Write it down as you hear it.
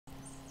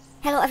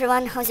Hello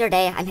everyone, how's your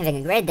day? I'm having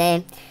a great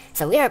day.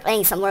 So we are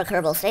playing some more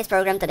Kerbal space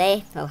program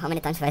today. Oh, how many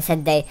times have I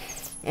said day?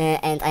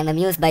 And I'm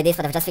amused by this,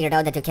 but I've just figured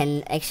out that you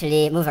can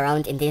actually move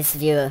around in this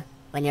view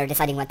when you're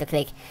deciding what to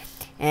click.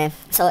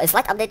 So a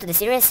slight update to the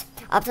series.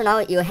 Up to now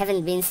you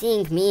haven't been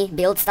seeing me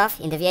build stuff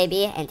in the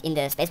VAB and in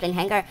the spaceplane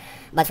hangar,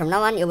 but from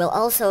now on you will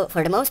also,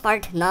 for the most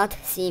part, not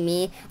see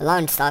me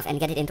launch stuff and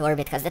get it into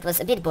orbit, because that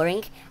was a bit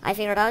boring, I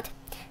figured out.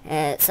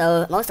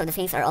 So most of the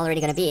things are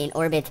already gonna be in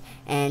orbit,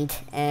 and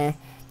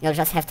you'll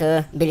just have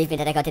to believe me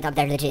that I got it up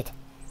there legit.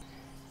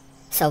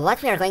 So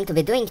what we are going to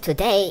be doing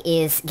today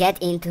is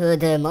get into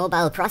the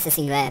mobile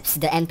processing labs,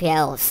 the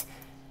MPLs.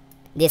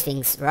 These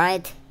things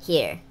right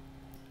here.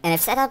 And I've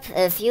set up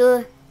a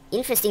few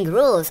interesting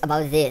rules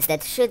about this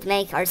that should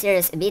make our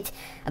series a bit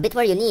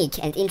more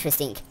unique and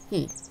interesting.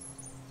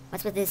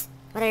 What's with this?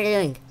 What are you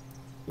doing?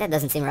 That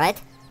doesn't seem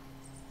right.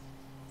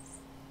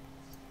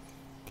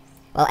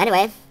 Well,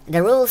 anyway,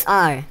 the rules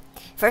are: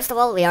 first of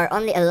all, we are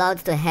only allowed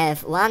to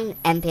have one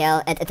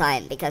MPL at a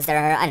time, because they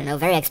are, I don't know,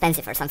 very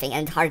expensive or something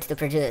and hard to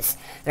produce.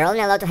 We're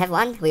only allowed to have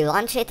one, we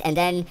launch it, and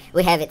then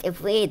we have it.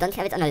 If we don't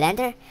have it on a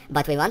lander,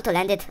 but we want to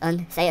land it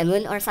on, say, a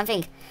moon or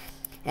something,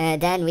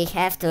 then we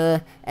have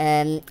to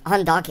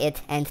undock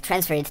it and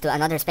transfer it to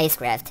another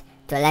spacecraft,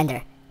 to a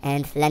lander,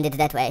 and land it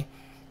that way.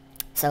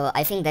 So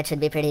I think that should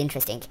be pretty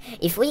interesting.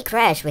 If we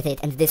crash with it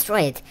and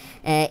destroy it,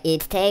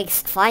 it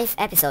takes 5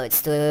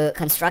 episodes to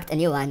construct a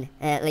new one.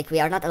 Like, we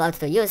are not allowed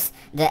to use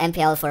the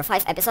MPL for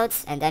 5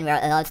 episodes, and then we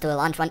are allowed to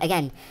launch one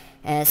again.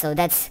 So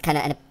that's kind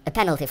of a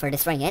penalty for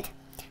destroying it.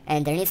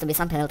 And there needs to be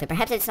some penalty.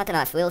 Perhaps it's not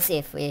enough. We'll see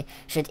if we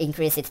should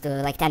increase it to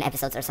like 10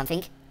 episodes or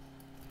something.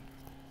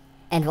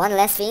 And one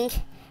last thing.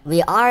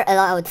 We are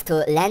allowed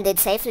to land it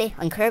safely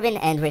on Kerbin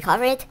and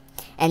recover it,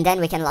 and then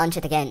we can launch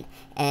it again.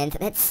 And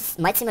that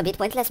might seem a bit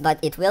pointless, but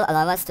it will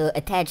allow us to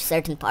attach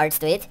certain parts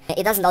to it.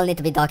 It doesn't all need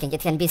to be docking,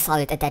 it can be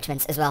solid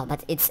attachments as well,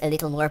 but it's a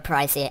little more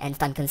pricey and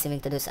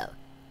time-consuming to do so.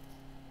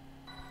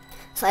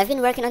 So I've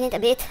been working on it a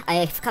bit.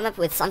 I've come up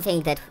with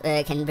something that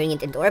can bring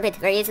it into orbit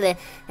very easily,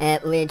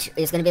 which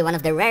is going to be one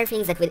of the rare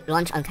things that we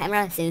launch on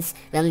camera, since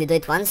we only do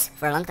it once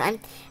for a long time.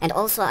 And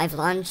also I've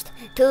launched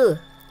two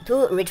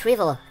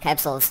retrieval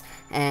capsules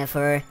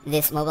for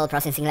this mobile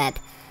processing lab.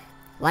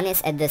 One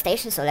is at the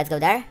station, so let's go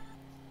there.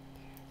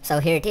 So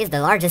here it is,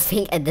 the largest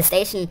thing at the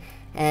station.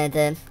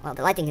 The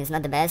lighting is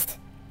not the best.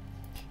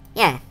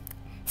 Yeah,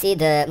 see,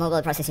 the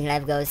mobile processing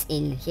lab goes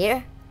in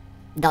here,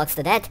 docks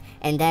to that,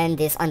 and then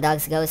this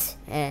undocks, goes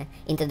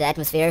into the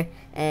atmosphere.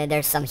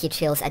 There's some heat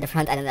shields at the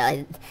front. I don't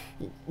know,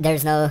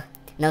 there's no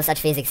such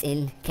physics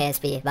in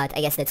k.s.p, but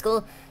I guess that's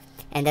cool.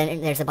 And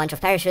then there's a bunch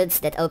of parachutes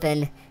that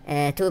open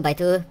 2 by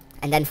 2,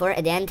 and then 4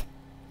 at the end,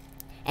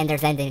 and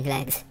there's landing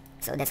legs,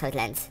 so that's how it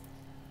lands.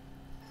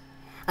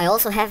 I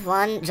also have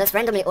one just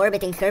randomly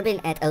orbiting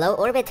Kerbin at a low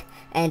orbit,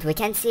 and we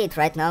can't see it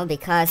right now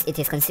because it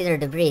is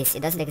considered debris.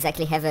 It doesn't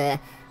exactly have a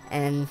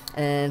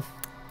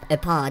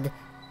pod,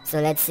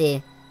 so let's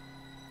see.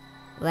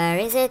 Where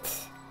is it?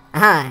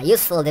 Aha,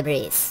 useful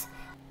debris.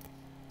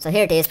 So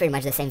here it is, pretty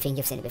much the same thing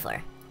you've seen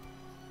before.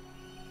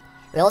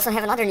 We also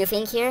have another new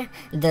thing here,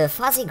 the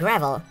fuzzy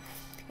gravel.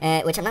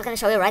 Which I'm not going to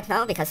show you right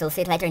now because you'll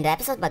see it later in the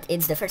episode, but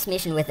it's the first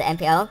mission with the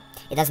MPL.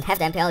 It doesn't have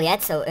the MPL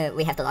yet, so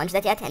we have to launch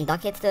that yet and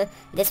dock it to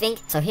this thing.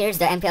 So here's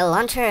the MPL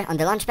launcher on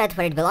the launch pad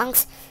where it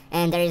belongs,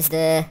 and there is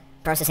the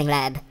processing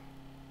lab.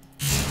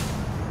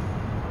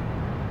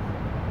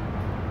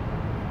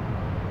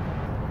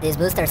 These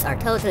boosters are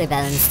totally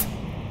balanced.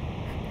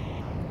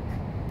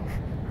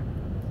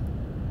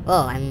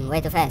 Whoa, I'm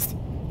way too fast.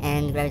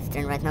 And gravity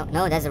turn right now.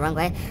 No, that's the wrong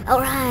way.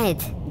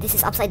 Alright! This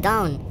is upside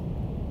down.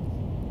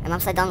 I'm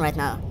upside down right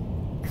now.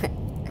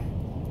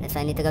 That's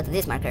why I need to go to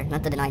this marker,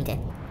 not to the 90.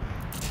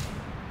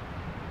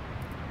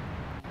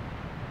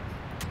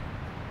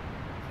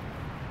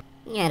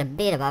 Yeah, a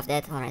bit above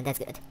that. Alright, that's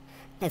good.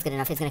 That's good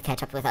enough. It's gonna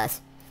catch up with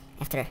us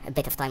after a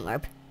bit of time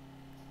warp.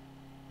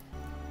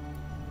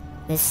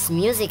 This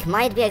music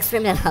might be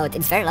extremely loud.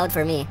 It's very loud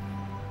for me.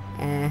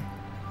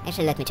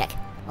 Actually, let me check.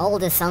 All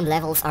the sound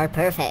levels are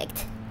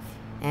perfect.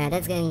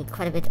 That's getting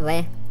quite a bit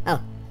away.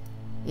 Oh.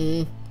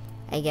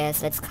 I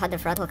guess let's cut the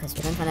throttle because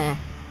we don't wanna...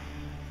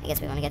 I guess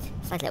we wanna get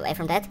slightly away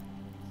from that.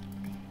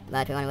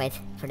 But we wanna wait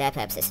for the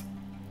apoapsis.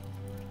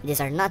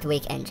 These are not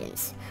weak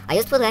engines. I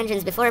used pull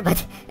engines before,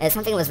 but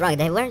something was wrong.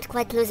 They weren't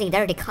quite losing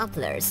their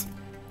decouplers.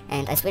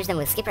 And I switched them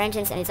with skipper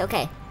engines and it's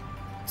okay.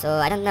 So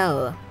I don't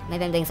know.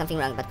 Maybe I'm doing something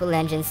wrong, but pull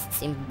engines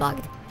seem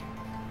bugged.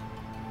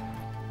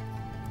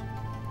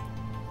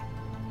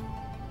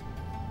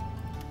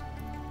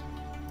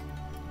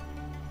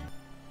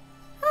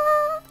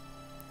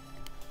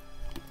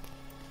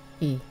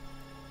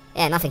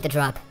 Yeah, nothing to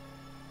drop.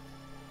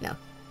 No,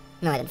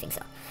 I don't think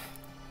so.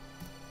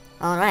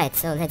 Alright,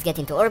 so let's get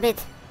into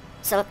orbit.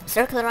 So,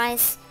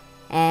 circularize,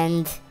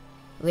 and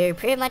we're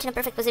pretty much in a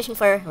perfect position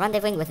for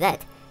rendezvousing with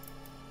that.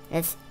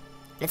 Let's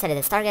set it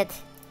as target.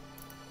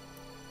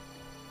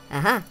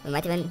 We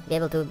might even be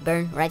able to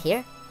burn right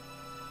here.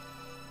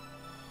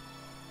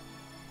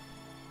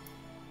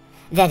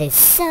 That is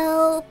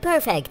so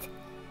perfect!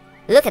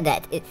 Look at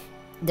that!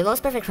 the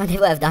most perfect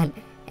rendezvous I've done.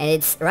 And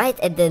it's right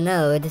at the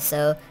node,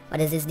 so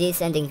what is this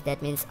descending?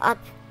 That means up.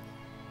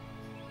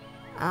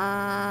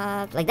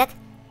 Like that.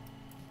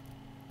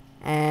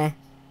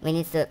 We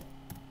need to...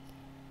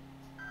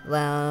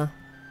 Well...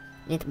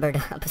 Need to burn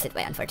the opposite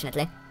way,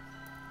 unfortunately.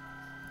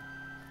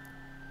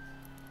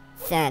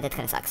 Yeah, that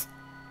kinda sucks.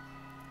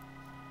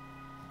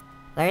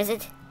 Where is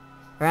it?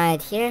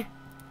 Right here.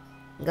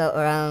 Go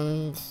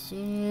around...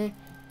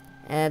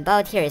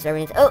 about here is where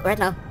we need to... Oh, right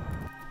now!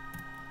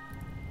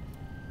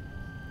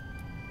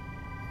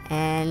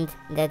 And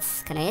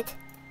that's kinda it.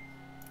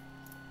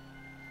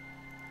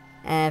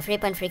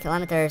 3.3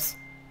 kilometers.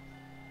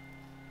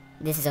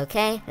 This is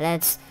okay.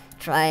 Let's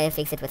try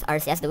fix it with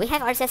RCS. Do we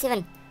have RCS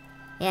even?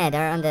 Yeah,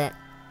 they're on the...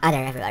 Ah,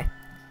 they're everywhere.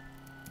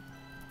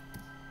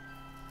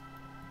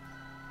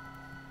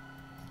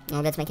 Oh,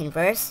 let's make it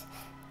worse.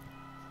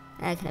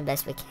 The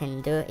best we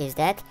can do is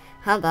that.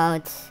 How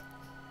about...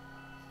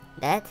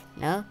 that?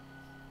 No?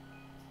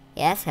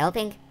 Yes,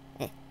 helping?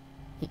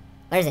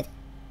 Where is it?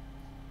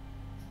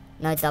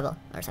 No, it's double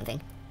or something.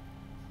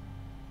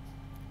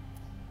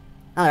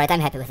 Alright, I'm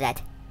happy with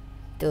that.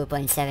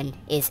 2.7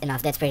 is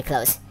enough, that's pretty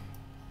close.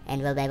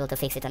 And we'll be able to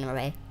fix it on our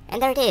way.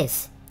 And there it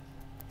is!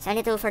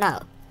 72 for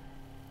now.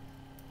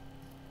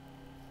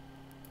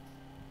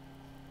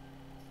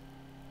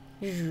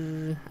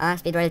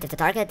 Speed relative to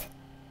target.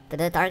 To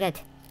the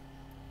target.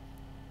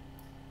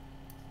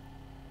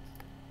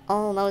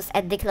 Almost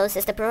at the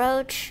closest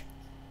approach.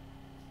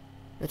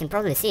 We can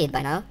probably see it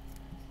by now.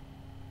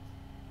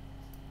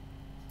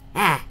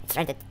 Ah, it's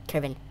right at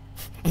Kerbal.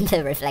 And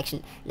the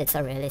reflection, that's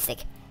so realistic.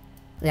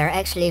 We are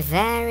actually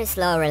very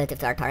slow relative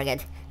to our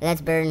target.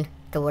 Let's burn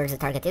towards the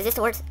target. Is this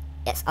towards?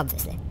 Yes,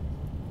 obviously.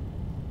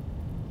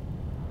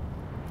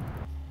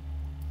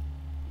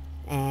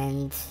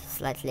 And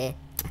slightly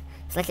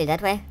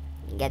that way.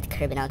 Get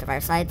Kerbal out of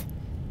our sight.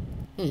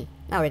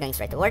 Now we're going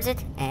straight towards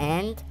it,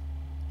 and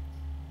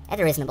at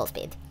a reasonable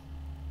speed.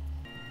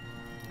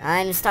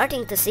 I'm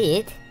starting to see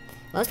it,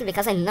 mostly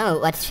because I know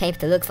what shape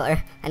to look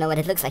for. I know what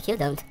it looks like, you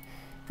don't.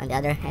 On the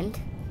other hand...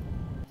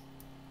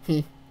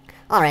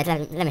 Alright,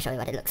 let me show you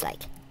what it looks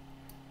like.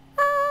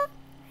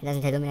 It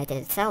doesn't illuminate it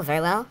itself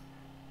very well,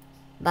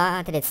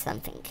 but it is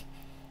something.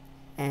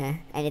 And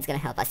it's gonna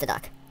help us to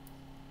dock.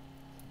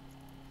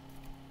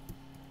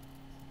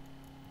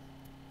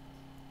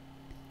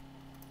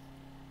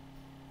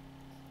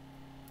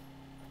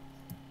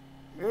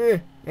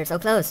 They're so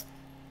close.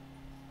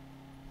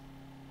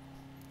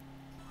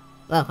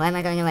 Whoa, why am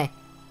I going away?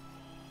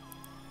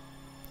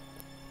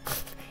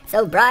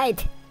 So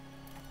bright!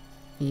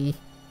 A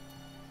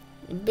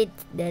bit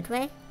that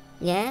way?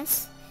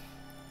 Yes?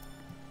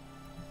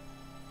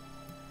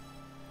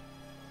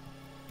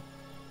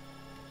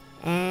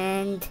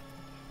 And...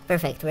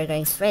 perfect, we're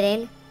going straight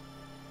in.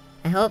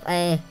 I hope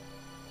I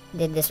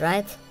did this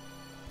right.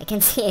 I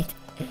can see it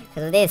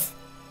because of this.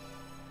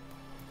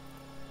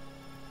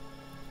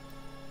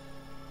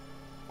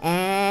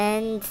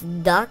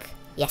 And dock.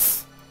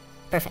 Yes.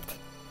 Perfect.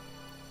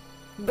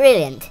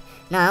 Brilliant.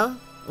 Now,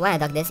 why I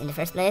dock this in the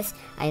first place,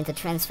 I need to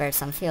transfer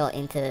some fuel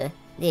into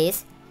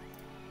these.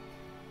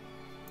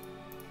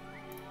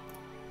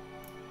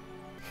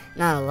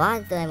 Now,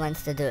 what do I want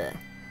to do?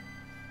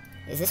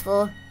 Is this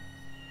full?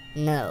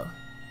 No.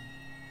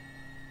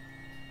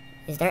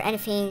 Is there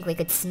anything we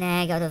could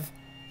snag out of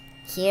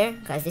here?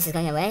 Because this is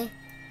going away?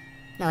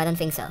 No, I don't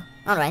think so.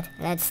 Alright,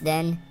 let's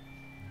then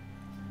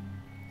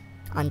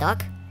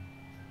undock.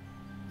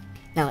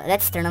 No,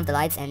 let's turn off the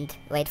lights and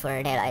wait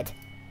for daylight.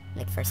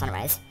 Like for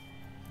sunrise.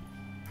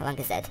 How long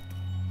is that?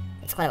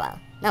 It's quite a while.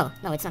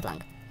 No, it's not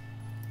long.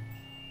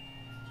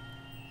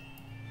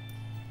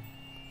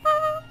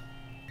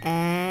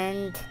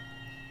 And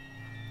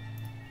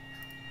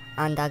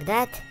undock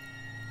that.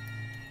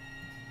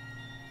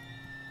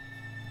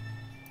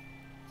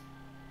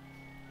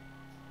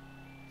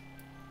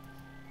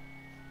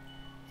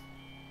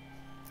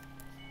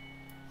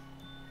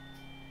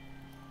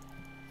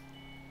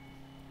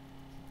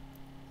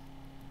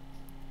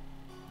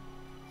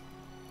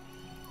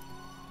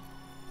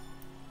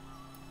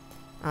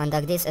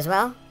 Undock this as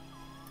well.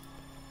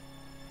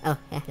 Oh,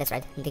 yeah, that's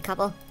right.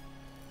 Decouple.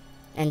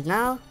 And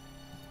now...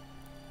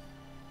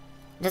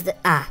 just the...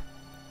 I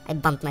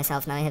bumped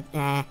myself now.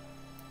 I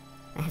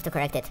have to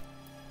correct it.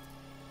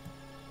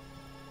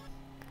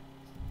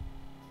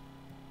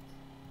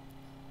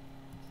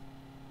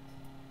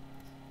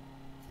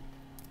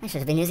 I should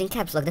have been using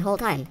caps lock the whole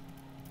time.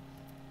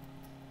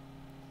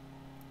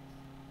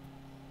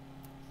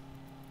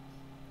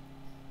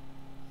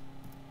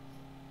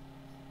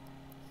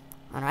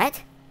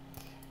 Alright.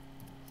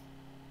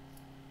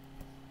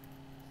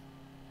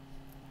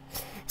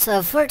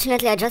 So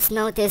fortunately I just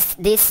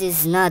noticed this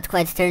is not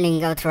quite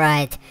turning out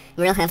right.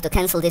 We'll have to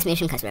cancel this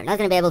mission because we're not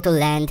gonna be able to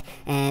land,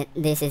 and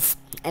this is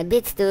a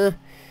bit too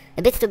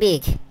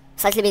big.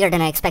 Slightly bigger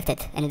than I expected,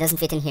 and it doesn't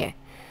fit in here.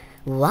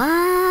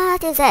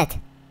 What is that?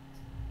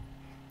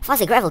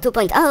 Fuzzy Gravel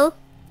 2.0?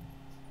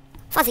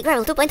 Fuzzy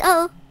Gravel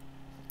 2.0?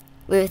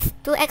 With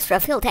 2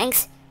 extra fuel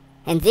tanks,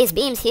 and these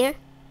beams here?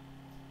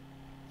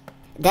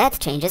 that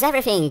changes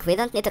everything. We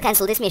don't need to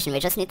cancel this mission, we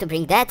just need to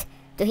bring that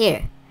to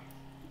here.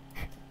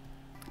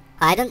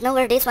 I don't know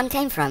where this one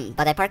came from,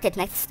 but I parked it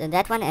next to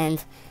that one,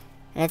 and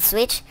let's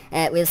switch.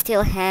 We'll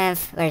still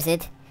have, where is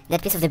it?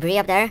 That piece of debris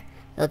up there.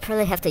 We'll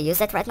probably have to use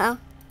that right now.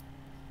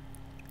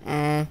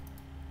 Come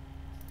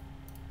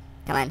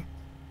on.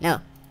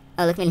 No.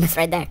 Oh, look, Minus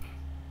right there.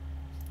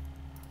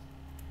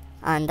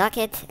 Undock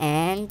it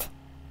and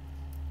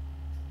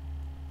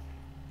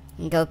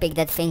go pick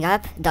that thing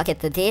up. Dock it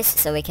to this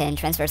so we can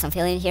transfer some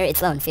fuel in here.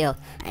 It's low on fuel,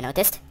 I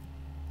noticed.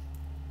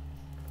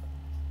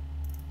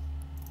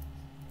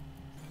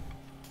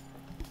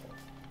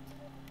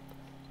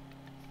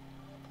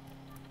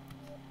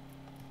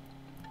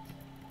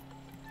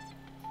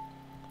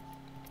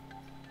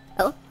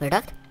 Oh, we're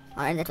docked.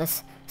 Alright, that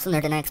was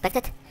sooner than I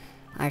expected.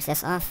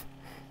 RCS off.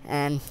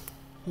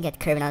 Get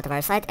Kerbal out of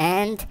our sight,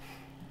 and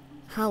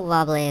how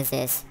wobbly is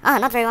this? Ah,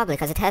 not very wobbly,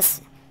 because it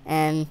has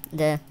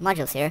the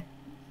modules here.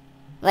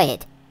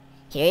 Wait,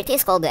 here it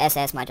is called the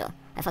SS module.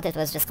 I thought it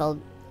was just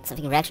called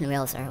something reaction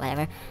wheels or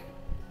whatever.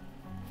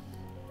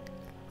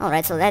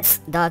 Alright, so let's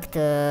dock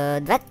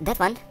to that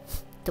one,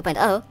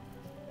 2.0,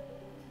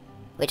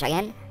 which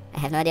again, I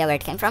have no idea where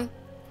it came from.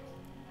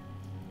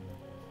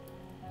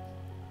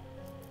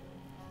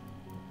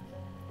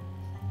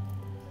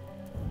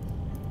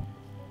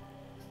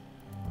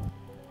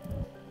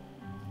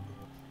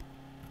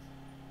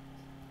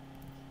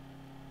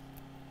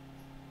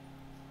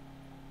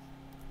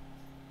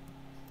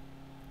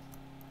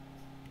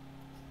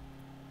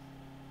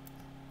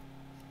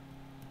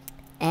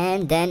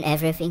 And then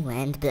everything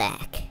went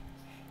black.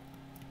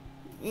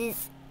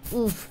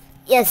 Oof,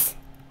 yes,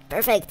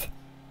 perfect,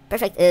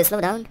 perfect. Slow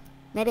down,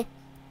 maybe.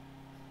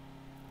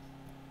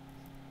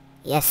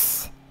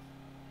 Yes.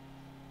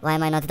 Why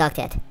am I not docked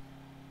yet?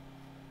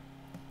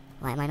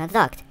 Why am I not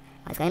docked?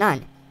 What's going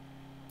on?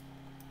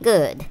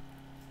 Good.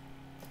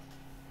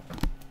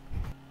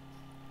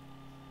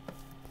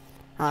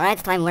 Alright,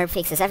 time warp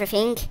fixes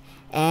everything,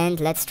 and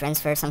let's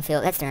transfer some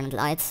fuel. Let's turn on the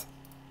lights.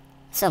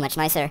 So much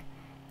nicer.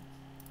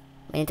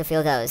 We need to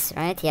fill those,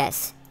 right?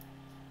 Yes.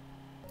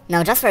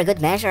 Now, just for a good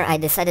measure, I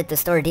decided to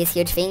store this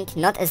huge thing,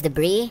 not as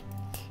debris,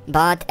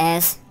 but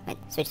as... Wait,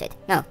 switched it.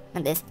 No,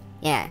 not this.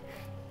 Yeah.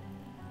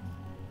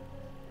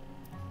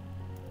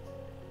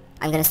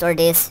 I'm gonna store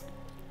this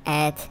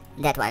at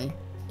that one,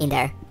 in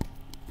there.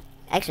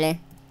 Actually,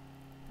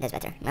 that's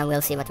better. Now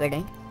we'll see what we're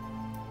doing.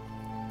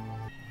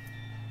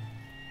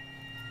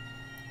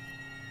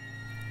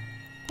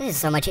 This is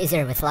so much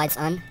easier with lights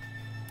on.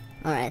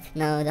 Alright,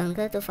 no, don't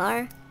go too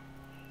far.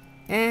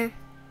 Yeah,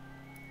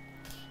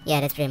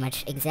 that's pretty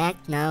much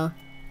exact. Now,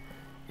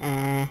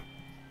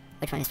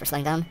 which one is for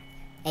slowing down?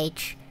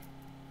 H.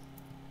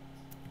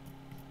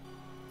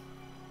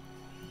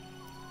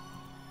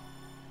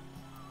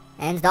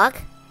 And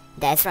dock?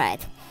 That's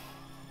right.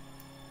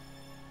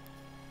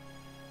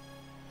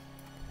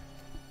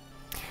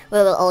 We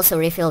will also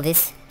refill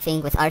this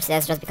thing with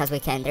RCS just because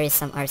we can. There is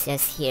some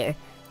RCS here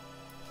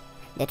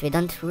that we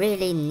don't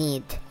really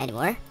need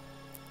anymore.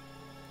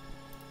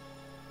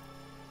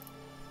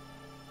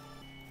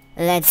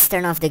 Let's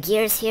turn off the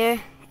gears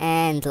here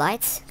and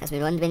lights, because we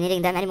won't be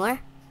needing them anymore.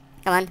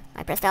 Come on,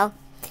 I pressed L.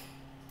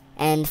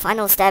 And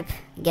final step,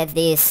 get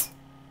this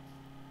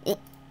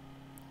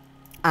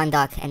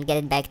undock and get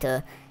it back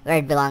to where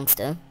it belongs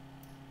to.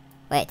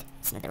 Wait,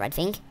 it's not the right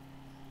thing.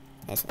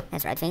 That's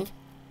the right thing.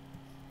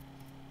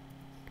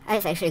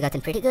 I've actually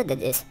gotten pretty good at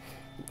this,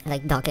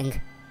 like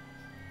docking.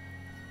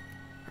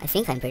 I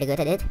think I'm pretty good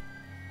at it.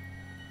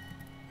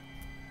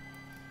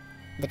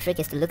 The trick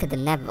is to look at the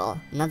nav wall,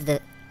 not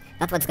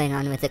what's going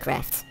on with the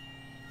crafts.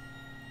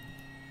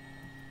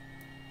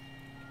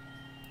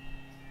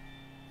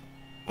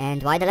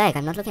 And why the lag?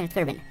 I'm not looking at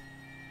Kerbal.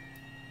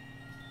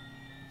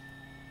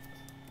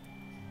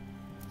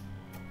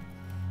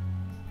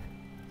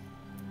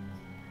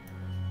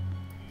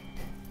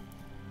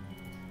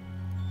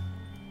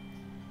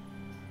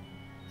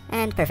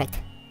 And perfect.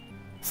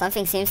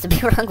 Something seems to be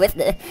wrong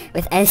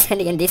with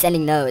ascending and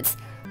descending nodes.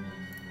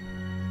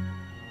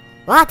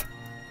 What?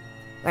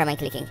 Where am I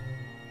clicking?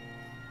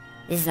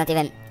 This is not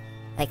even,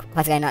 like,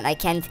 what's going on? I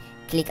can't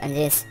click on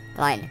this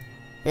line.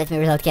 Let me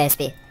reload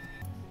k.s.p.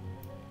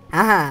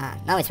 Aha,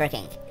 now it's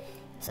working.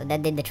 So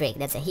that did the trick.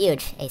 That's a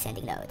huge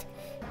ascending node.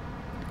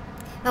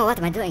 Oh, what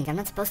am I doing? I'm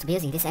not supposed to be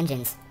using these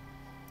engines.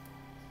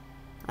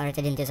 Alright,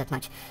 I didn't use that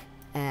much.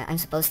 I'm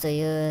supposed to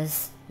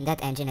use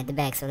that engine at the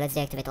back, so let's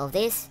deactivate all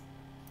this.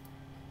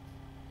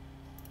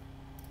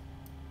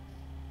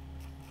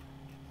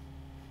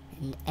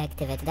 And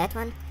activate that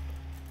one.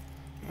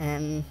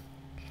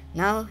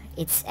 Now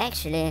it's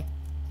actually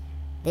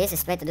the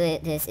easiest way to do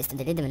this is to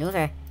delete the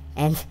maneuver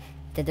and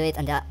to do it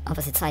on the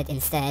opposite side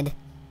instead.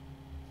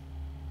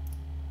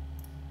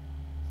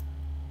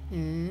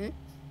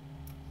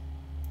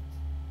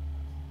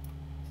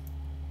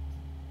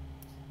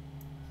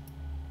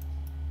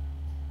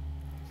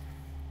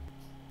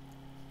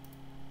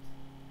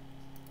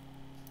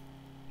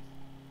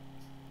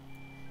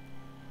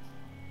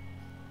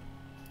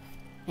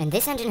 And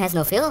this engine has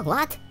no fuel?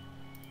 What?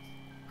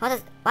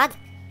 What?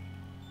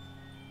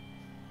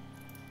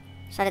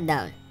 Shut it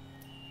down.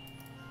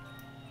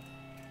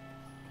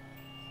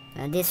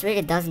 Now, this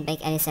really doesn't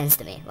make any sense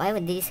to me. Why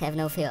would these have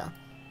no fuel?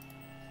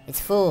 It's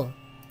full.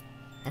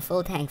 A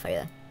full tank for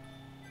you.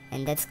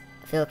 And that's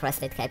fuel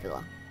cross-state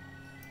capable.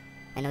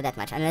 I know that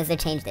much, unless they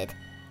changed it.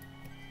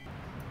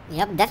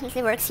 Yep,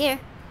 definitely works here.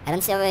 I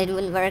don't see how it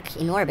wouldn't work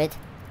in orbit.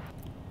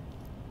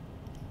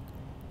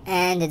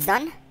 And it's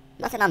done.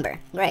 Not a number.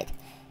 Great.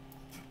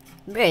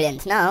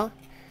 Brilliant. Now,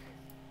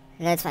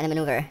 let's find a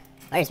maneuver.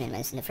 Where is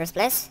Minimus in the first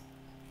place?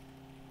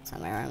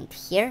 Somewhere around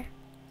here.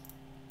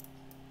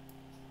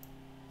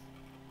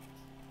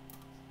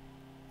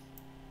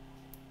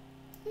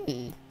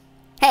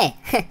 Hey!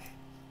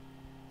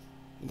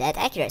 That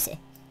accuracy.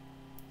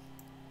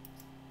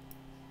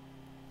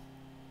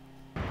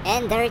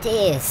 And there it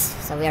is.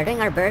 So we are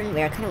doing our burn.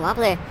 We are kind of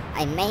wobbly.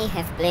 I may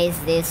have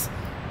placed this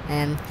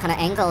kind of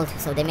angled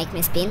so they make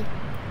me spin,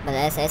 but the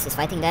SS is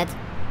fighting that.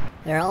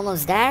 We're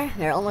almost there.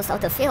 We're almost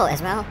out of fuel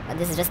as well. But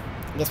this is just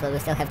this way. We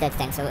still have that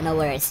tank, so no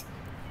worries.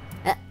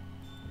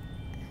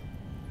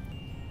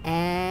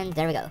 And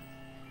there we go.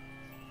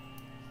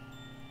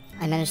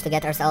 I managed to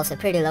get ourselves a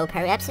pretty low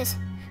periapsis.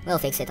 We'll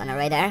fix it on our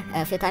way there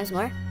a few times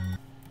more.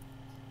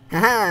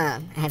 Haha!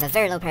 I have a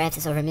very low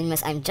periapsis over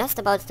Minimus. I'm just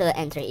about to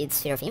enter its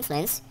sphere of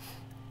influence.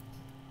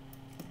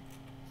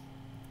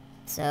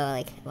 So,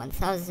 like,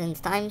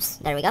 1000 times.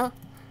 There we go.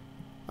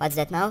 What's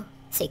that now?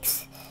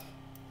 6.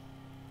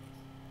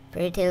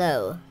 Pretty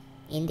low,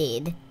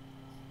 indeed.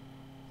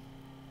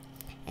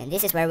 And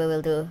this is where we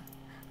will do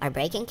our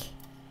braking.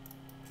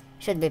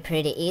 Should be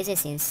pretty easy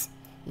since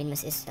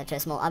Minimus is such a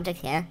small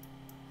object here.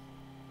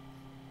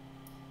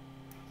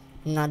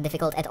 Not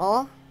difficult at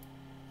all.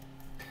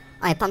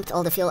 I pumped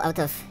all the fuel out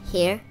of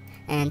here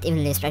and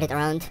evenly spread it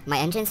around my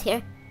engines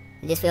here,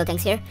 these fuel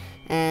tanks here.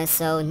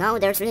 So now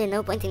there's really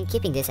no point in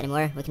keeping this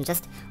anymore. We can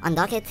just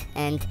undock it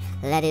and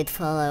let it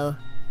follow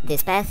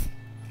this path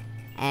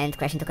and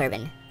crash into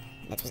Kerbal.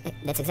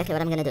 That's exactly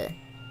what I'm gonna do.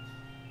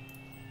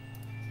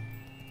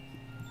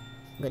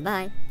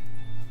 Goodbye.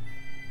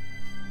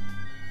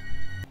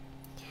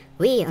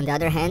 We, on the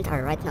other hand,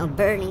 are right now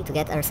burning to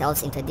get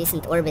ourselves into a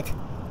decent orbit.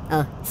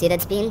 Oh, see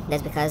that spin?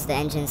 That's because the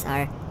engines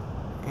are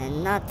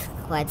not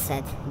quite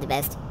set the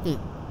best.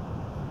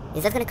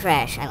 Is that gonna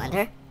crash, I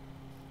wonder?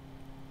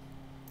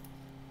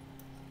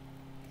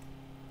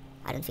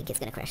 I don't think it's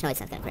gonna crash. No, it's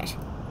not gonna crash.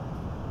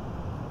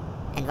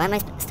 And why am I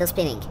still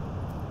spinning?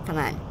 Come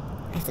on.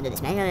 I have to do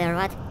this manually or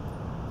what?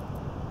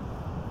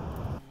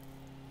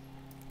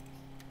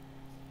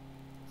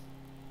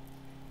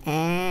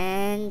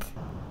 And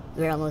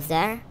we're almost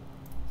there.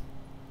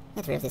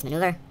 Get rid of this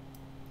maneuver.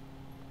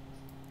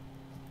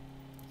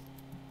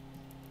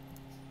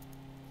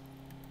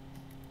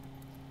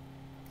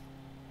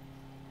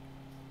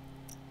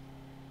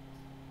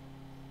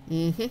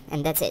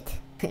 And that's it.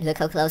 Look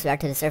how close we are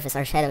to the surface.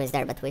 Our shadow is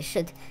there, but we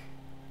should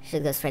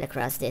go straight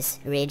across this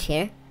ridge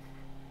here.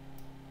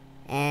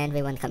 And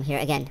we won't come here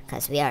again,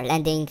 because we are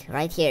landing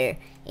right here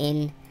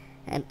in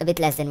a bit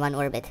less than 1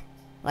 orbit.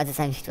 What's the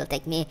time it will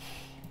take me?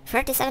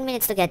 37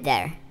 minutes to get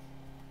there.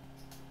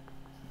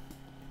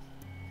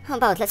 How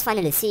about let's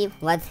finally see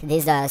what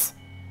this does.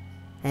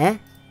 Huh?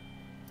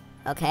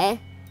 Okay.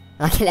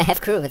 Luckily I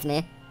have crew with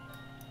me.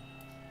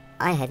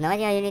 I had no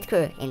idea you need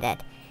crew in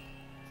that.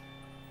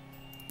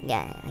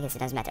 Yeah, I guess it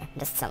doesn't matter.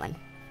 Just someone.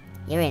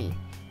 You're in.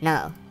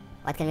 Now,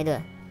 what can we do?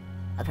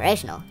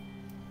 Operational.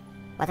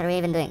 What are we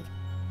even doing?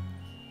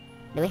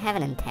 Do we have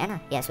an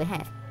antenna? Yes, we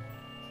have.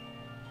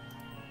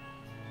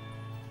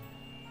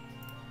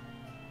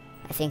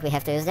 I think we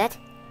have to use that.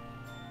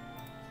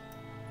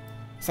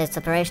 So it's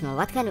operational.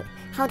 What kind of...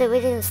 How do we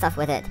do stuff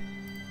with it?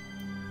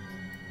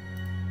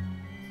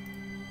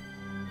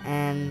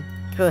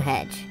 Crew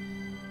hedge.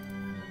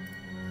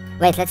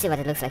 Wait, let's see what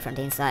it looks like from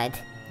the inside.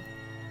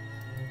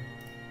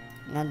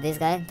 Not this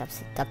guy.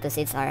 Top 2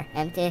 seats are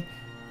empty.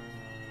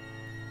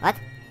 What?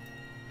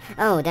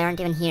 Oh, they aren't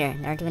even here.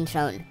 They aren't even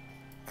shown.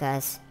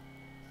 Because...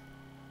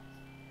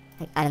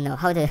 I don't know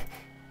how to...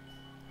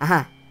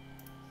 Aha!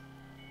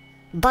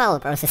 Bile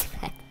processing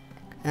plant.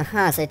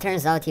 Aha, so it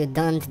turns out you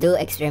don't do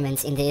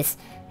experiments in this.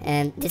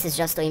 And this is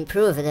just to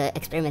improve the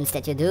experiments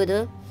that you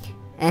do.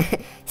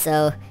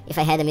 So, if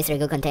I had a mystery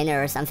goo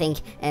container or something,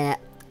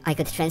 I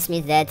could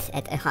transmit that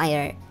at a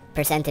higher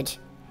percentage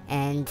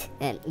and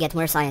get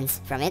more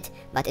science from it,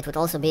 but it would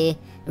also be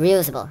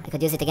reusable. I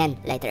could use it again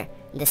later,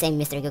 in the same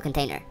mystery goo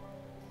container.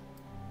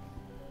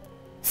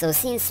 So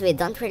since we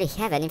don't really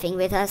have anything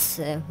with us,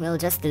 we'll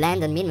just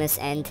land on Minimus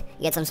and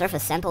get some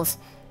surface samples.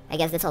 I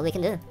guess that's all we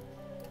can do.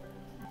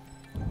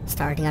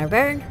 Starting our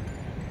burn.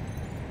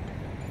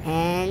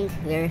 And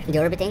we're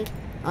deorbiting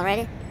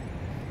already.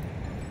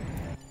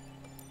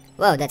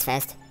 Whoa, that's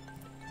fast.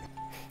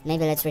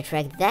 Maybe let's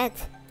retract that.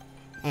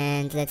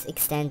 And let's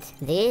extend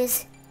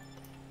these.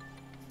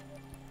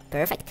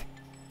 Perfect.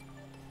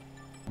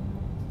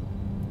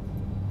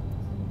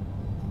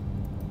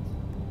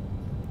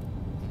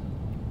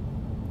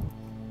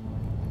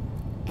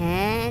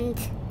 And...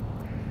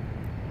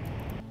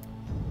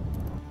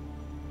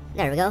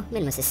 there we go.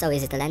 Minimus is so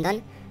easy to land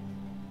on.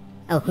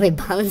 Oh, we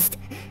bounced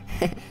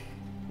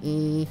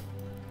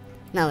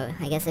No,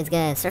 I guess let's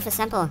get a surface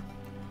sample.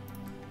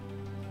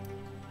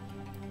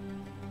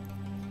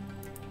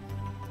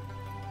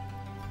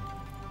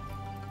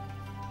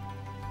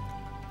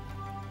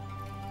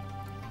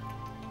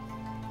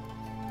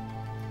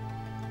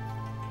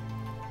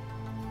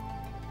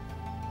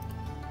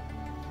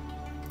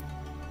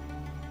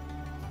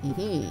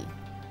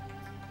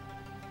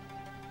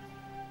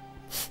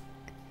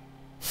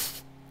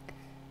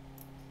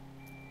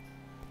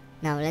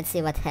 Now let's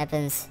see what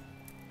happens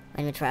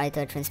when we try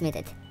to transmit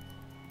it.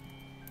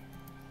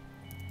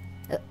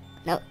 Oh,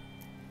 no.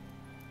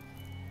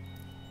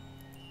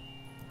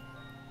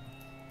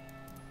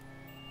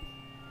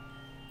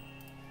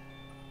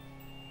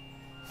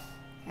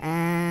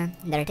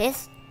 There it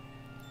is.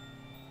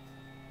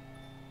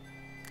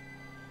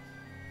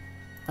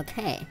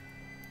 Okay.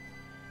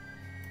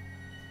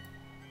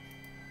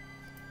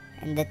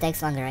 And that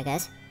takes longer, I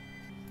guess.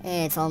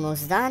 It's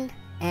almost done,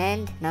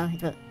 and now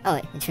it will... Oh,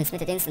 it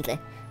transmitted instantly.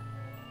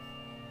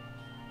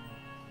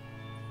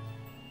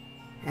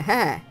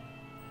 Aha!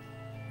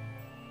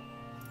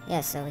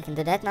 Yes, so we can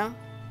do that now.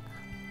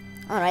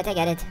 Alright, I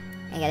get it.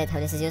 I get it, how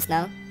this is used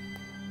now.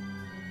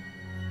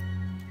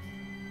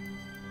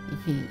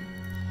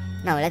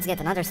 Now, let's get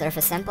another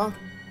surface sample.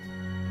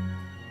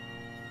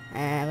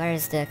 Where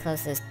is the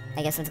closest?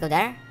 I guess let's go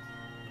there.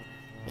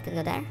 We could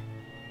go there.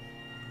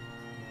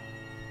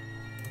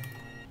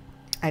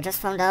 I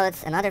just found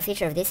out another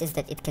feature of this is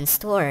that it can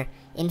store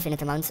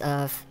infinite amounts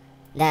of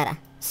data.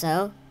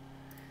 So,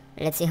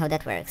 let's see how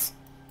that works.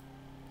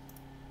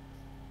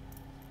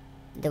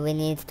 Do we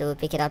need to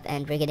pick it up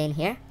and bring it in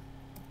here?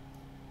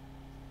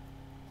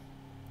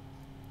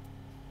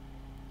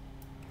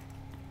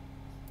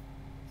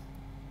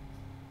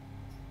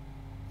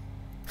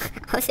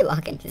 How's he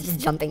walking? He's just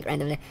jumping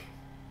randomly.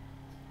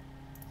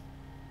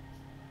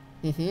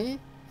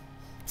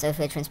 So if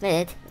we transmit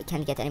it, we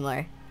can't get any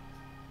more.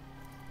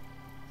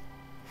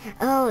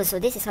 Oh, so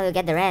this is how you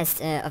get the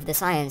rest of the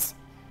science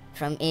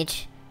from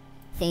each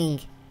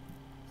thing.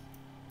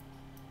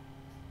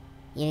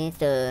 You need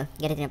to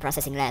get it in a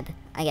processing lab.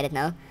 I get it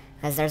now,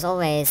 because there's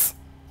always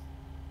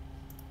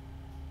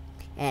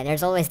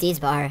this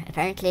bar.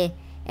 Apparently,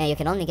 you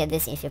can only get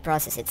this if you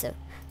process it. So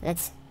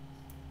let's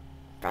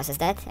process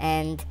that,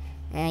 and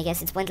I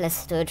guess it's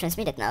pointless to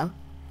transmit it now.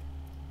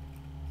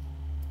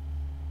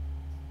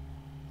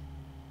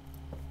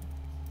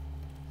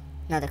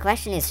 Now the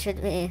question is,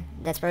 should we...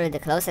 That's probably the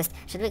closest.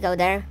 Should we go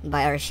there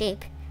by our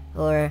ship,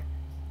 or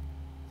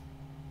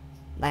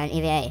by an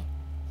EVA?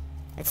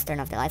 Let's turn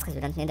off the lights because we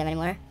don't need them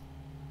anymore.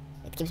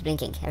 It keeps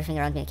blinking. Everything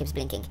around me keeps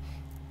blinking.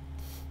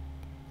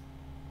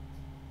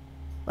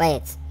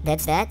 Wait,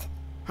 that's that?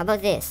 How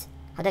about this?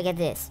 How do I get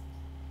this?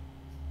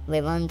 We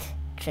won't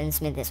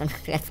transmit this one.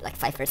 We have like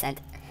 5%.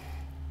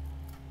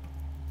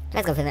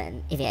 Let's go for the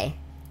EVA.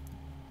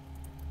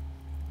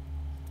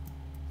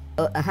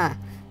 Oh,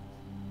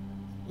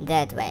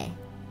 that way.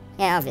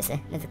 Yeah,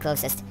 obviously. That's the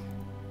closest.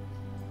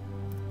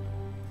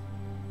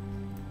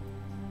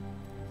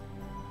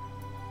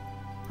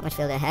 How much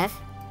fuel do I have?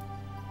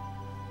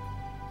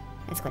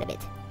 That's quite a bit.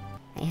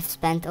 I have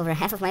spent over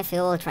half of my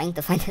fuel trying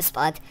to find a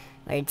spot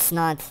where it's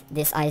not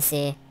this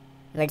icy,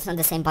 where it's not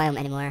the same biome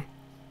anymore.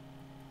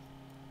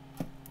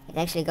 It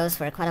actually goes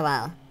for quite a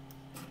while.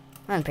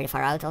 I'm pretty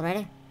far out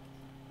already.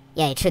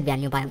 Yeah, it should be a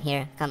new biome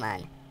here. Come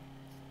on.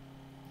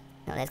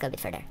 No, let's go a bit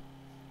further.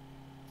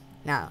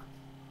 No.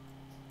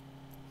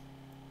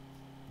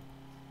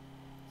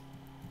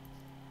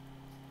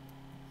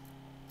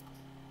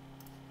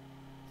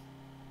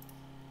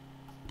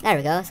 There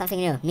we go, something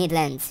new. Need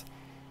lens.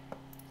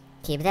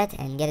 Keep that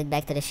and get it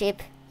back to the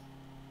ship,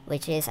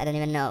 which is, I don't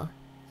even know.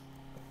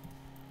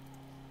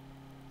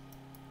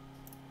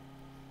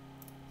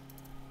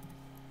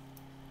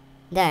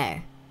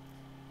 There.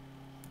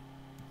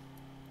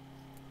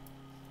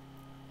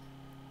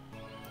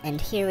 And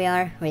here we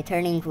are,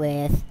 returning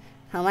with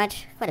how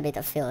much? Quite a bit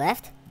of fuel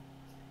left.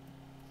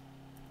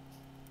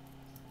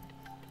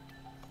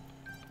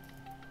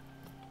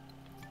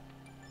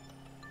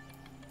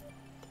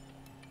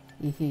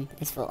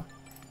 It's full.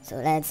 So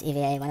let's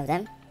EVA one of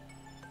them.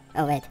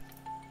 Oh wait.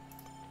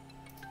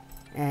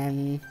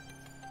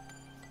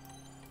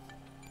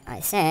 I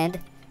said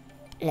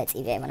let's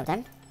EVA one of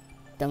them.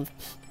 Don't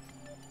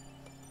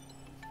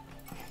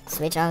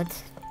switch out.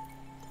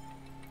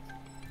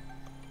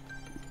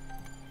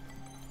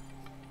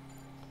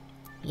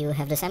 You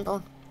have the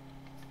sample.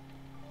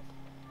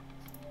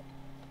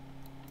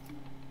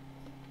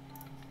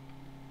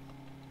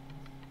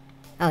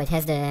 Oh, it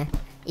has the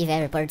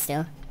EVA report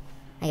still.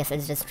 I guess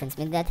let's just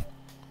transmit that.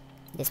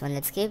 This one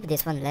let's keep,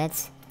 this one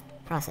let's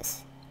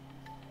process.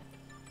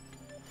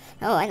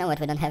 Oh, I know what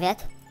we don't have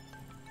yet.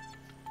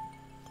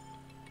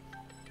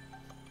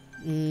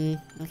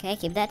 Okay,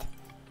 keep that.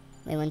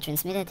 We won't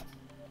transmit it.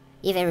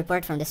 EVA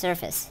report from the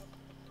surface.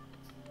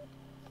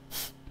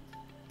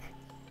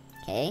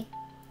 Okay.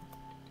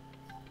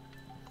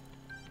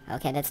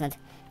 Okay, that's not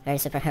very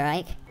super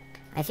heroic.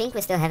 I think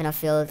we still have enough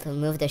fuel to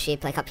move the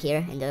ship like up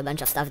here and do a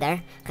bunch of stuff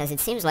there, because it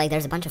seems like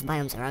there's a bunch of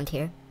biomes around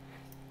here.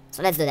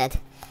 So let's do that.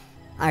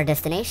 Our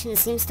destination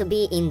seems to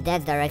be in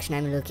that direction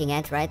I'm looking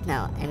at right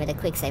now. I made a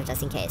quick save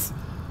just in case.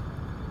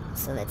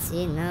 So let's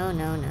see. No,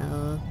 no,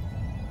 no.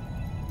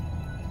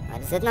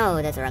 What is it?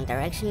 No, that's the wrong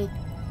direction.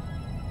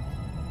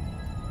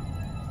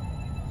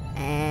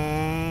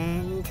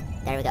 And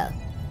there we go.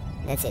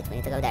 That's it. We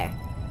need to go there.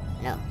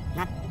 No,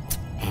 not.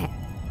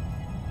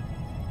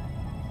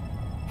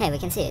 Hey, we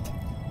can see it.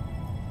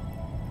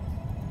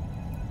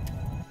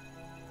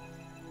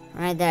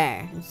 Right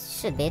there.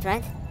 Should be it,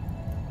 right?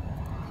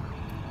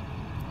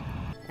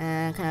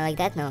 Kinda like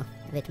that, no.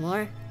 A bit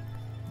more.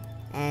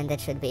 And that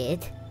should be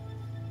it.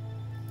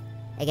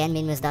 Again,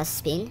 Minmus does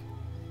spin.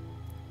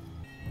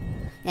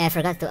 Yeah, I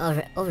forgot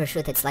to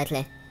overshoot it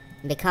slightly.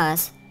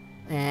 Because,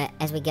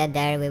 as we get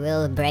there, we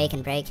will brake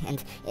and brake,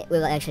 and we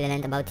will actually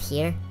land about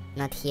here,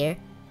 not here.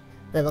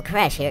 We will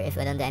crash here if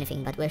we don't do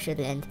anything, but we should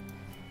land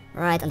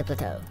right on the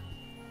plateau.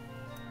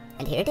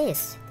 And here it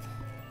is.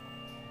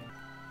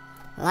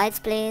 Lights,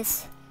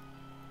 please.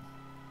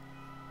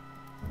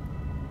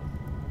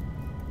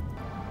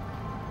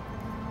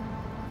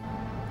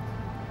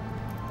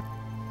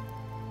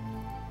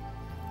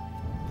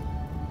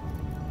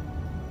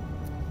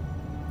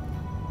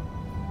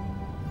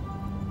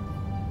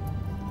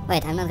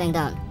 Wait, I'm not going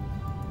down.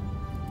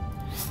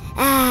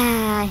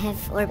 I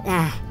have orb.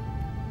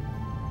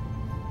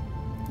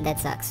 That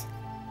sucks.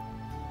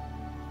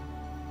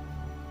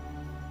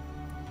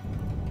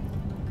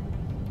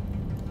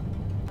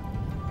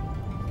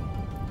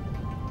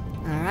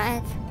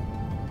 Alright.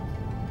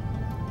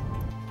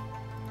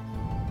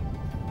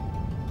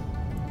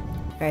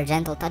 Very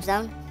gentle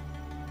touchdown.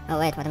 Oh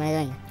wait, what am I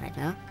doing right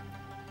now?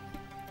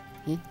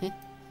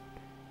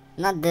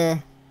 Not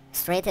the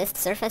straightest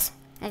surface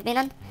I've been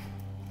on.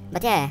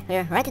 But yeah,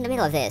 we're right in the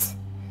middle of this.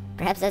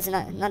 Perhaps that's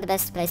not the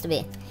best place to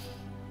be.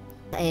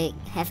 I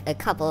have a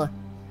couple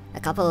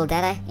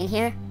data in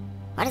here.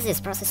 What is this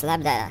process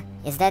lab data?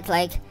 Is that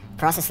like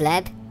process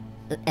lab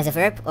as a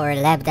verb or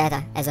lab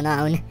data as a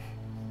noun?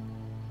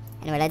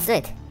 Anyway, let's do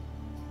it.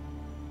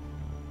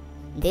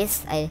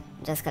 This I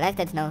just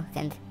collected. No,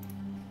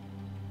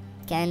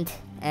 can't.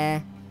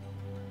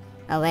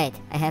 Oh wait,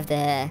 I have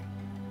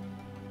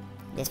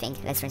this thing.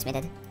 Let's transmit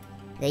it.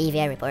 The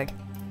EVA report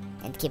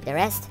and keep the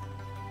rest.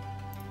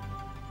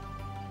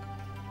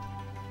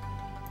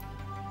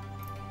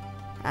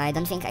 I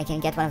don't think I can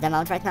get one of them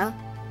out right now.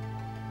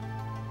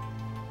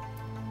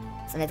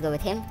 So let's go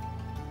with him.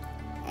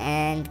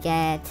 And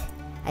get...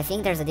 I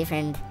think there's a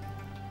different...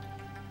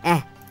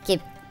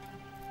 keep...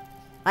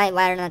 Why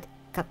are not...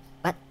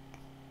 What?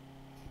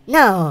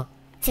 No!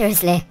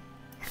 Seriously!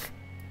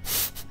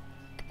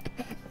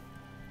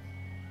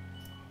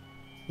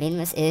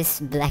 Minmus is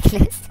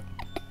blackness.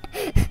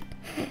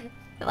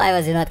 Why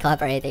was he not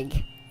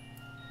cooperating?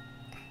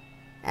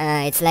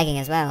 It's lagging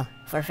as well.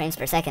 4 frames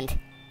per second.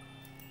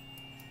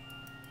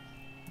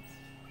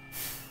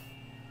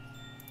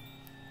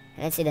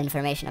 Let's see the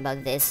information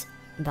about this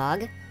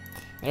bug.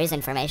 There is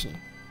information.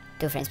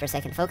 2 frames per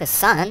second. Focus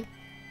sun.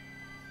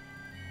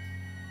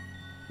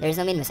 There is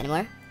no Minmus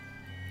anymore.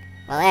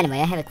 Well, anyway,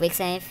 I have a quick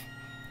save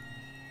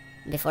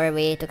before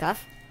we took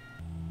off.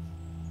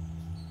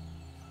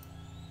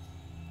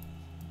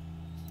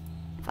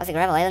 Fuzzy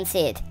gravel, I don't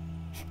see it.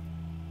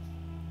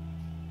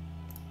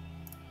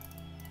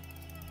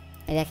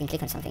 Maybe I can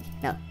click on something.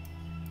 No.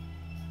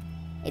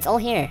 It's all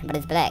here, but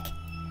it's black.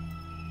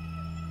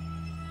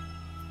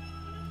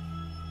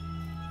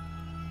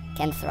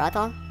 Can't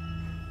throttle?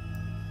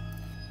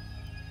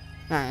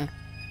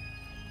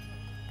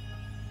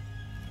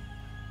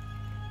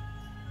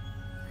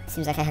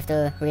 Seems like I have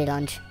to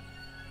relaunch.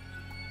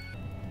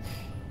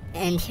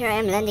 And here I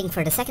am landing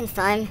for the second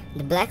time.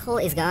 The black hole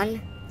is gone.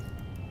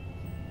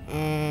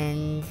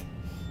 And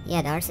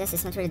yeah, the RCS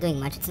is not really doing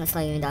much. It's not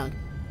slowing me down.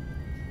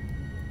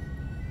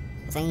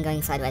 Because I'm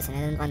going sideways and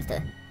I don't want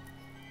to.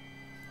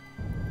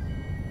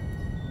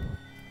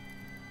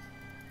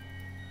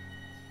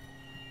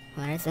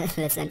 Alright, so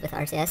let's land with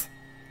RCS.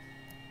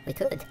 We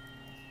could.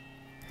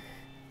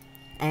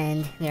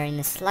 And we are in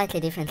a slightly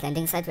different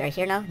landing site. We are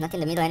here now, not in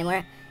the middle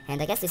anymore.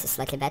 And I guess this is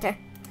slightly better.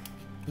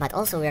 But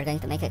also we are going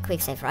to make a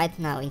quick save right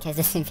now in case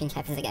the same thing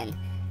happens again.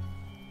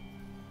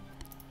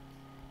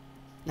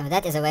 Now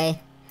that is a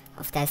way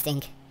of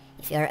testing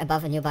if you're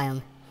above a new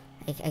biome.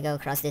 I go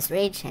across this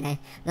ridge and I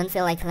don't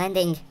feel like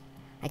landing.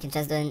 I can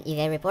just do an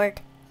EVA report.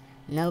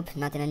 Nope,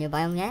 not in a new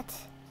biome yet.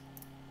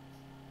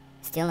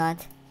 Still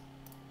not.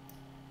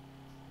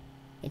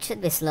 It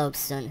should be slopes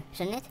soon,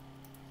 shouldn't it?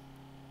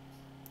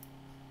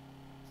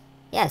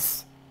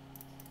 Yes.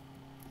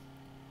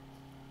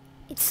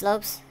 It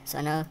slopes,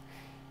 so now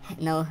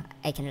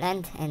I can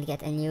land and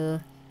get a new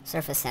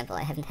surface sample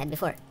I haven't had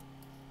before.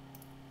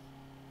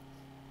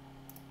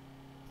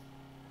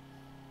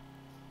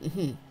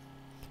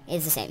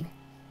 It's the same.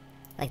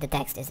 Like the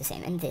text is the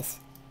same, and this.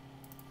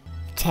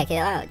 Check it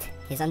out,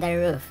 he's on the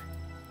roof.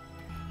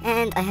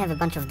 And I have a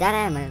bunch of data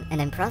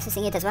and I'm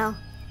processing it as well.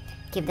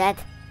 Keep that.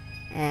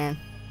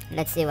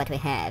 Let's see what we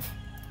have.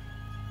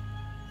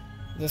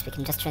 This we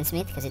can just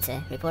transmit because it's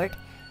a report.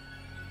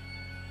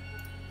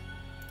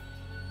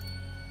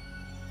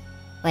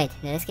 Wait,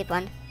 did I skip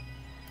one?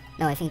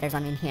 No, I think there's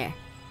one in here.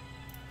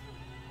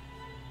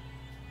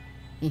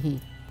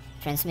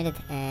 Transmitted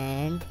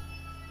and...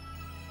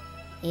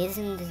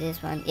 Isn't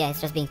this one... Yeah,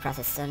 it's just being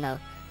processed, so no.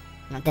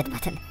 Not that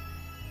button.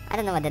 I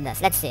don't know what that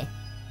does. Let's see.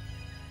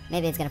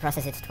 Maybe it's gonna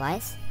process it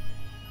twice.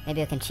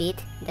 Maybe you can cheat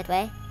that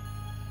way.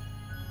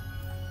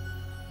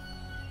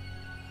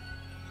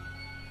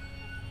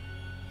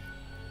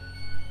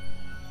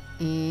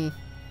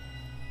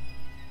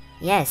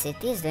 Yes,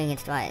 it is doing it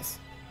twice.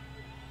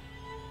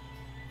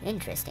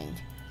 Interesting.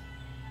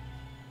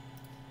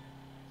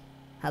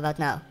 How about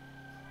now?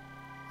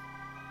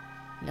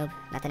 Nope,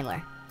 not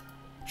anymore.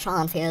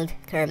 Schoenfield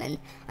Kerman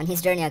on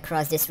his journey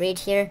across this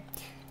ridge here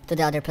to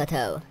the other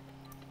plateau.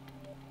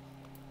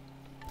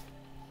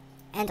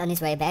 And on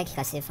his way back,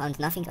 Cassie found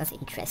nothing of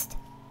interest.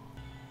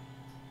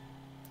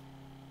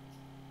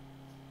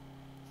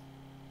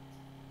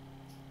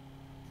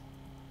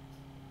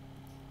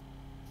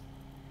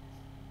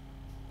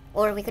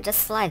 Or we could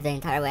just slide the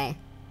entire way.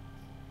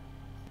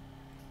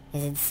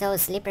 Is it so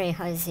slippery?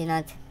 How is he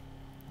not...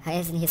 How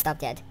hasn't he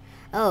stopped yet?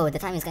 Oh, the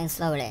time is going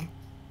slowly.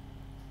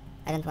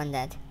 I don't want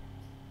that.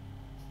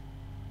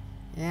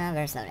 No,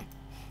 very slowly.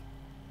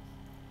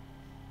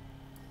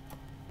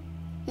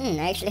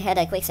 I actually had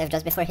a quick save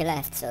just before he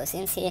left, so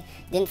since he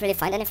didn't really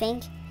find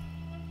anything,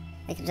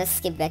 I could just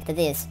skip back to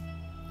this.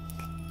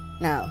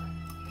 Now,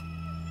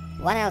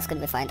 what else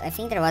could we find? I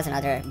think there was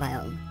another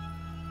biome.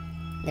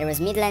 There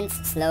was midlands,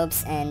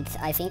 slopes, and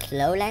I think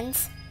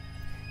lowlands.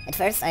 At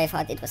first I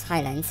thought it was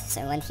highlands,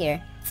 so I went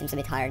here. Seems a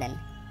bit higher than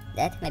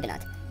that, maybe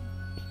not.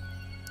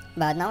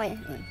 But now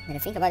when I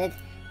think about it,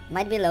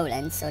 might be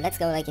lowlands, so let's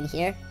go like in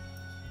here,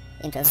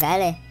 into a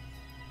valley.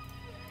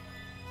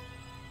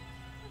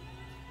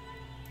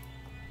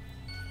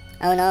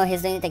 Oh no,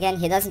 he's doing it again.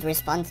 He doesn't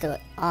respond to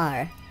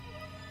R.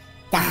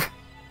 Ah!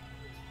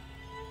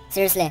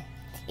 Seriously,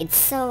 it's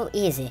so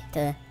easy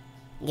to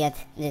get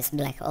this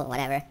black hole,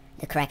 whatever,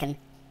 the Kraken.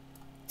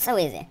 So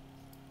easy.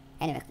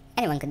 Anyway,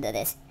 anyone could do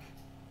this.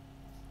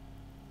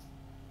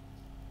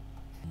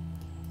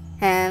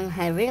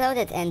 I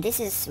reloaded, and this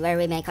is where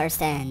we make our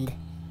stand.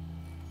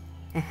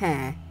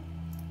 I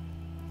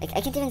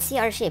can't even see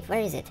our ship. Where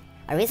is it?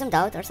 Are we zoomed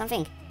out or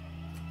something?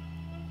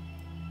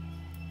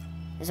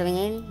 Zooming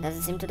in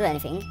doesn't seem to do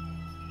anything.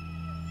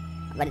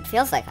 But it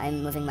feels like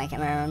I'm moving my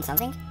camera around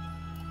something.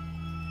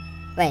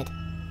 Wait.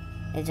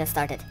 It just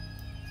started.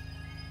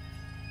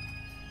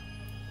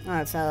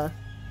 Alright, so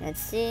let's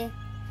see.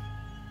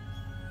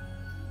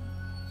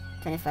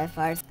 25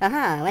 parts.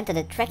 Aha! I went to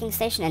the tracking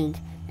station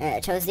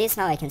and chose this.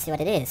 Now I can see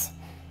what it is.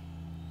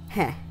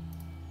 Huh.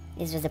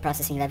 It's just the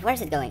processing lab. Where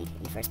is it going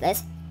in the first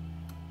place?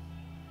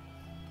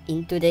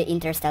 Into the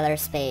interstellar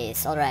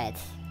space. Alright.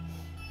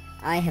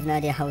 I have no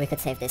idea how we could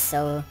save this,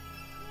 so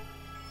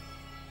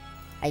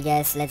I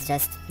guess let's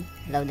just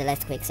load the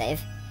last quick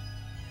save.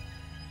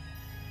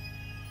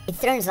 It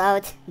turns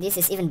out this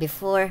is even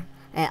before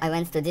I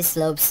went to these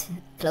slopes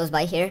close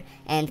by here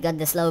and got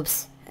the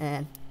slopes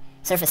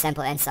surface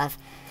sample and stuff.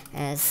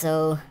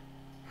 So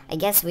I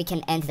guess we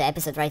can end the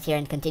episode right here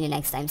and continue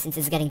next time, since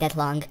it's getting that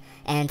long,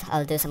 and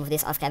I'll do some of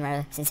this off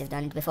camera since you've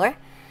done it before.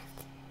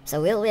 So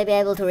will we be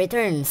able to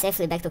return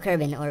safely back to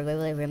Kerbal, or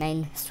will we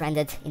remain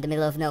stranded in the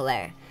middle of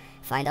nowhere?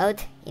 Find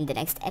out in the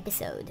next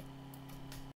episode.